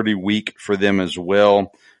linebacker is pretty weak for them as well.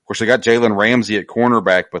 Of course, they got Jalen Ramsey at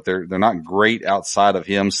cornerback, but they're not great outside of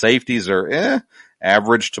him. Safeties are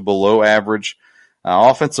average to below average.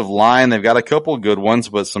 Offensive line, they've got a couple of good ones,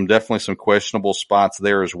 but definitely some questionable spots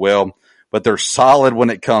there as well. But they're solid when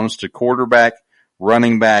it comes to quarterback,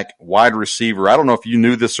 running back, wide receiver. I don't know if you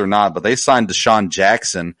knew this or not, but they signed Deshaun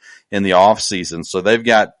Jackson in the offseason. So they've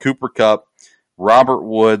got Cooper Kupp, Robert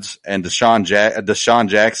Woods, and Deshaun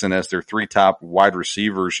Jackson as their 3 top wide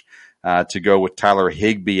receivers to go with Tyler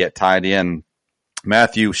Higbee at tight end.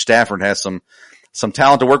 Matthew Stafford has some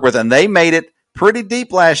talent to work with, and they made it pretty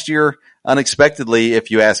deep last year, unexpectedly,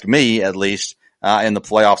 if you ask me, at least, in the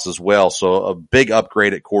playoffs as well. So a big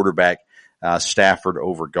upgrade at quarterback, Stafford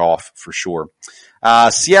over Goff for sure.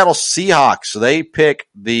 Seattle Seahawks, they pick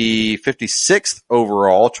the 56th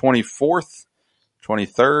overall, 24th,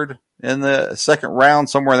 23rd in the second round,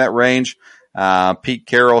 somewhere in that range. Pete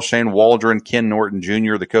Carroll, Shane Waldron, Ken Norton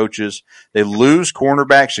Jr., the coaches. They lose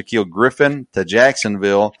cornerback Shaquille Griffin to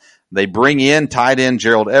Jacksonville. They bring in tight end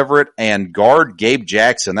Gerald Everett and guard Gabe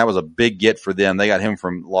Jackson. That was a big get for them. They got him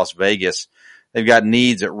from Las Vegas. They've got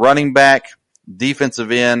needs at running back,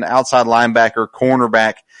 defensive end, outside linebacker,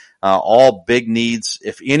 cornerback, all big needs.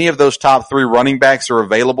 If any of those top 3 running backs are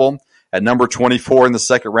available at number 24 in the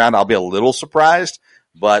second round, I'll be a little surprised,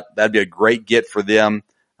 but that'd be a great get for them.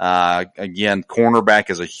 Again, cornerback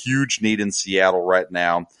is a huge need in Seattle right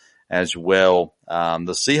now as well.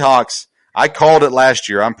 The Seahawks, I called it last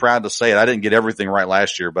year. I'm proud to say it. I didn't get everything right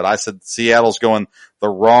last year, but I said Seattle's going the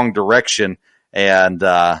wrong direction. And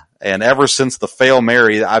ever since the Fail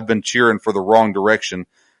Mary, I've been cheering for the wrong direction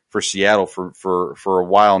for Seattle for a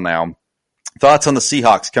while now. Thoughts on the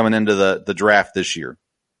Seahawks coming into the draft this year?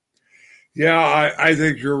 Yeah, I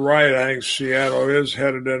think you're right. I think Seattle is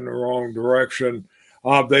headed in the wrong direction.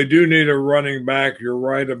 They do need a running back. You're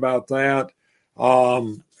right about that.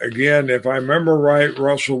 Again, if I remember right,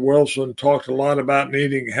 Russell Wilson talked a lot about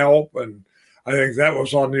needing help, and I think that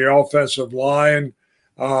was on the offensive line.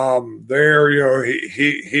 He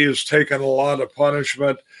has taken a lot of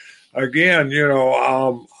punishment. Again,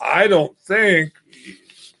 I don't think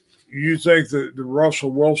you think that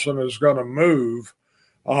Russell Wilson is going to move.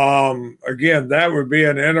 Again, that would be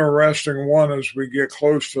an interesting one as we get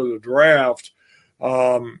close to the draft.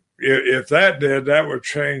 If that did, that would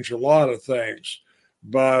change a lot of things.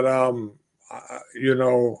 But, I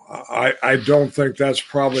don't think that's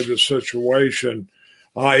probably the situation.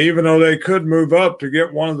 Even though they could move up to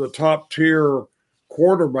get one of the top tier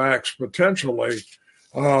quarterbacks potentially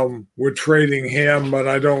with trading him, but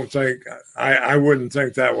I don't think I wouldn't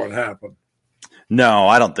think that would happen. No,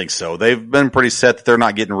 I don't think so. They've been pretty set that they're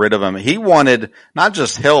not getting rid of him. He wanted not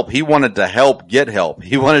just help, he wanted to help get help.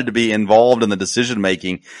 He wanted to be involved in the decision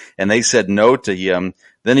making, and they said no to him.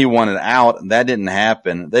 Then he wanted out, and that didn't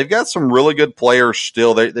happen. They've got some really good players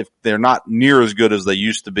still. They're not near as good as they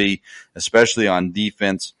used to be, especially on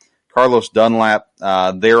defense. Carlos Dunlap,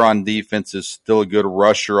 there on defense, is still a good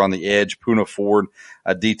rusher on the edge. Poona Ford,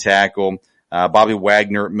 a D tackle. Bobby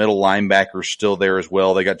Wagner, middle linebacker, still there as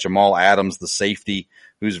well. They got Jamal Adams, the safety,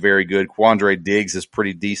 who's very good. Quandre Diggs is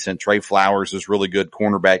pretty decent. Trey Flowers is really good,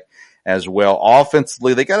 cornerback as well.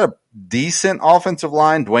 Offensively, they got a decent offensive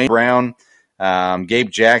line. Dwayne Brown, Gabe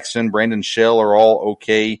Jackson, Brandon Shell are all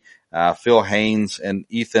okay. Phil Haynes and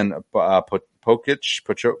Ethan Pokic.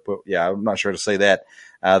 Yeah, I'm not sure how to say that.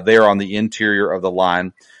 There on the interior of the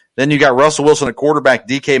line. Then you got Russell Wilson at quarterback,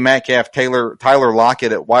 DK Metcalf, Tyler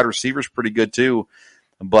Lockett at wide receivers, pretty good too.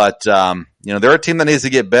 But they're a team that needs to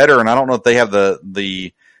get better, and I don't know if they have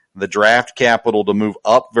the draft capital to move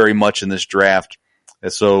up very much in this draft.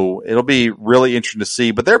 And so it'll be really interesting to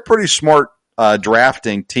see. But they're a pretty smart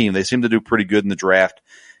drafting team. They seem to do pretty good in the draft,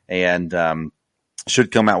 and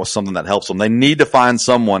should come out with something that helps them. They need to find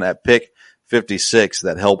someone at pick 56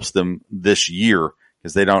 that helps them this year,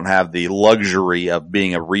 because they don't have the luxury of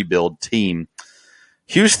being a rebuild team.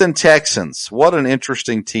 Houston Texans, what an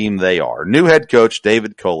interesting team they are. New head coach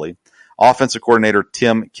David Culley, offensive coordinator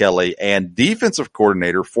Tim Kelly, and defensive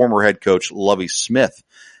coordinator, former head coach Lovie Smith.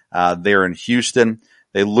 There in Houston.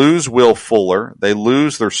 They lose Will Fuller. They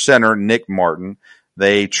lose their center, Nick Martin.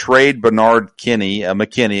 They trade Bernard McKinney,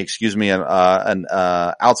 an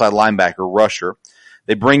outside linebacker rusher.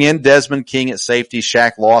 They bring in Desmond King at safety,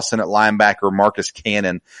 Shaq Lawson at linebacker, Marcus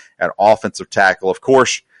Cannon at offensive tackle. Of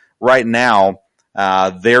course, right now,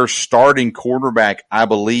 their starting quarterback, I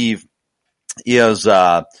believe, is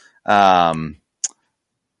the guy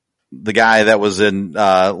that was in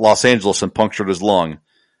Los Angeles and punctured his lung.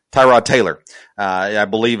 Tyrod Taylor, I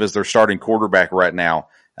believe, is their starting quarterback right now.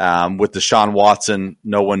 With Deshaun Watson,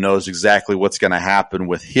 no one knows exactly what's going to happen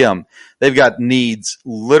with him. They've got needs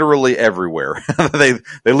literally everywhere. They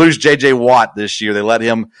lose J.J. Watt this year. They let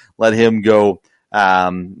him go.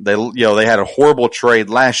 They had a horrible trade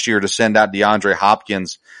last year to send out DeAndre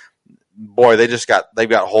Hopkins. Boy, they've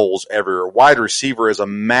got holes everywhere. Wide receiver is a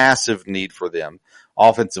massive need for them.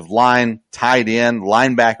 Offensive line, tight end,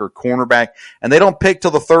 linebacker, cornerback, and they don't pick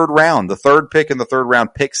till the third round. The third pick in the third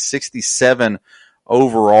round, pick 67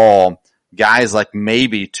 overall. Guys like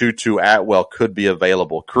maybe Tutu Atwell could be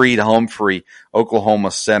available. Creed Humphrey,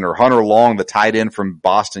 Oklahoma center. Hunter Long, the tight end from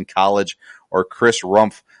Boston College, or Chris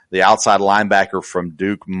Rumpf, the outside linebacker from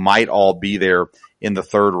Duke, might all be there in the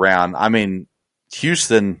third round. I mean,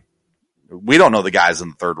 Houston, we don't know the guys in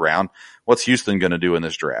the third round. What's Houston going to do in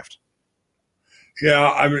this draft? Yeah,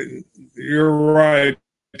 I mean, you're right.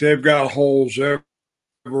 They've got holes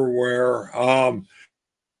everywhere.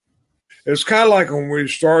 It's kind of like when we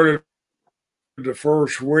started the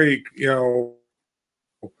first week, a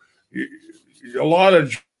lot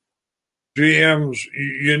of GMs,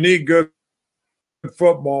 you need good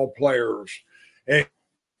football players. And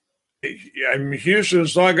I mean,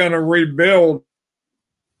 Houston's not going to rebuild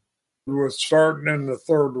with starting in the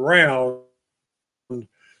third round,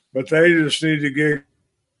 but they just need to get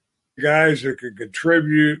guys that can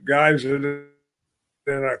contribute, guys that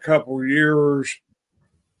in a couple years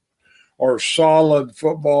are solid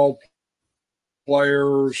football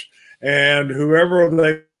players, and whoever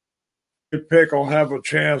they pick will have a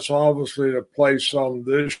chance, obviously, to play some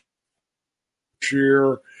this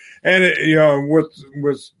year. And with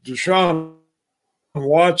Deshaun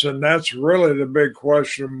Watson, that's really the big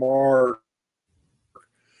question mark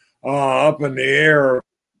up in the air.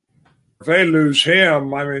 If they lose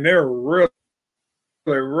him, I mean, they're really,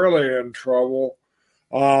 really in trouble.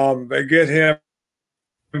 They get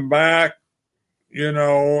him back, and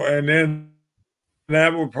then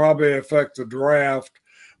that would probably affect the draft.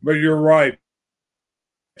 But you're right.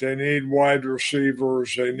 They need wide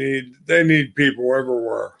receivers. They need people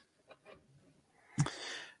everywhere.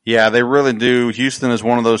 Yeah, they really do. Houston is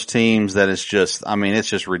one of those teams that is just, I mean, it's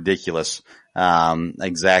just ridiculous.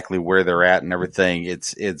 Exactly where they're at and everything.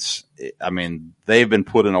 I mean, they've been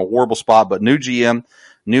put in a horrible spot, but new GM,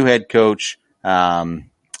 new head coach,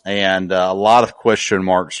 and a lot of question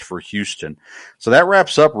marks for Houston. So that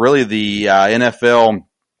wraps up really the NFL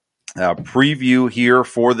preview here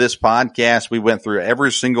for this podcast. We went through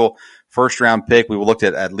every single first round pick. We looked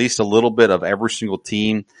at least a little bit of every single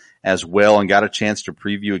team as well and got a chance to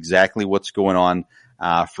preview exactly what's going on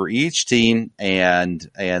for each team. And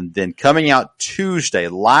then coming out Tuesday,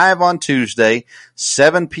 live on Tuesday,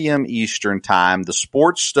 7 p.m. Eastern time, the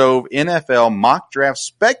Sports Stove NFL Mock Draft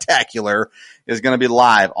Spectacular is going to be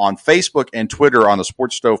live on Facebook and Twitter on the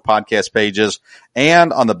Sports Stove podcast pages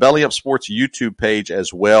and on the Belly Up Sports YouTube page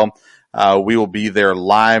as well. We will be there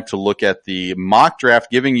live to look at the mock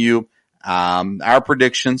draft, giving you our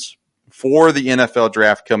predictions for the NFL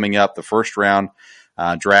draft coming up, the first round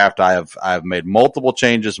draft. I've made multiple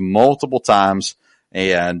changes multiple times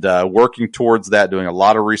and working towards that, doing a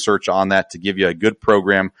lot of research on that to give you a good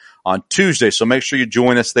program on Tuesday. So make sure you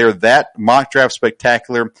join us there. That mock draft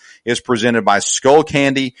spectacular is presented by Skull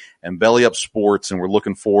Candy and Belly Up Sports, and we're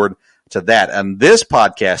looking forward to that. And this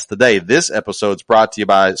podcast today, this episode is brought to you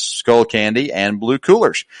by Skull Candy and Blue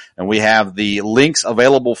Coolers. And we have the links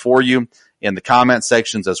available for you in the comment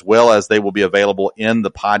sections, as well as they will be available in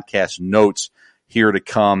the podcast notes here to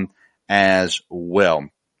come as well.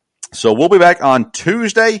 So we'll be back on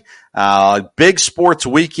Tuesday. Big sports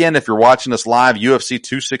weekend. If you're watching us live, UFC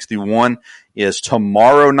 261 is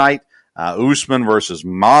tomorrow night. Usman versus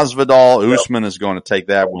Masvidal. Usman is going to take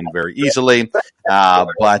that one very easily.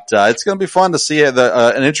 But it's going to be fun to see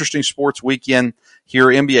an interesting sports weekend here.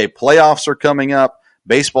 NBA playoffs are coming up.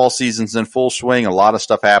 Baseball season's in full swing. A lot of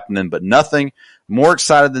stuff happening, but nothing more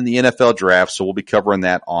excited than the NFL draft. So we'll be covering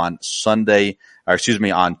that on Tuesday,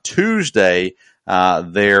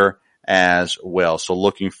 there as well. So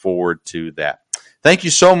looking forward to that. Thank you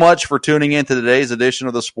so much for tuning in to today's edition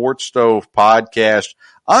of the Sports Stove podcast.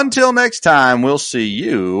 Until next time, we'll see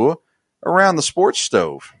you around the Sports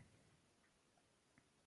Stove.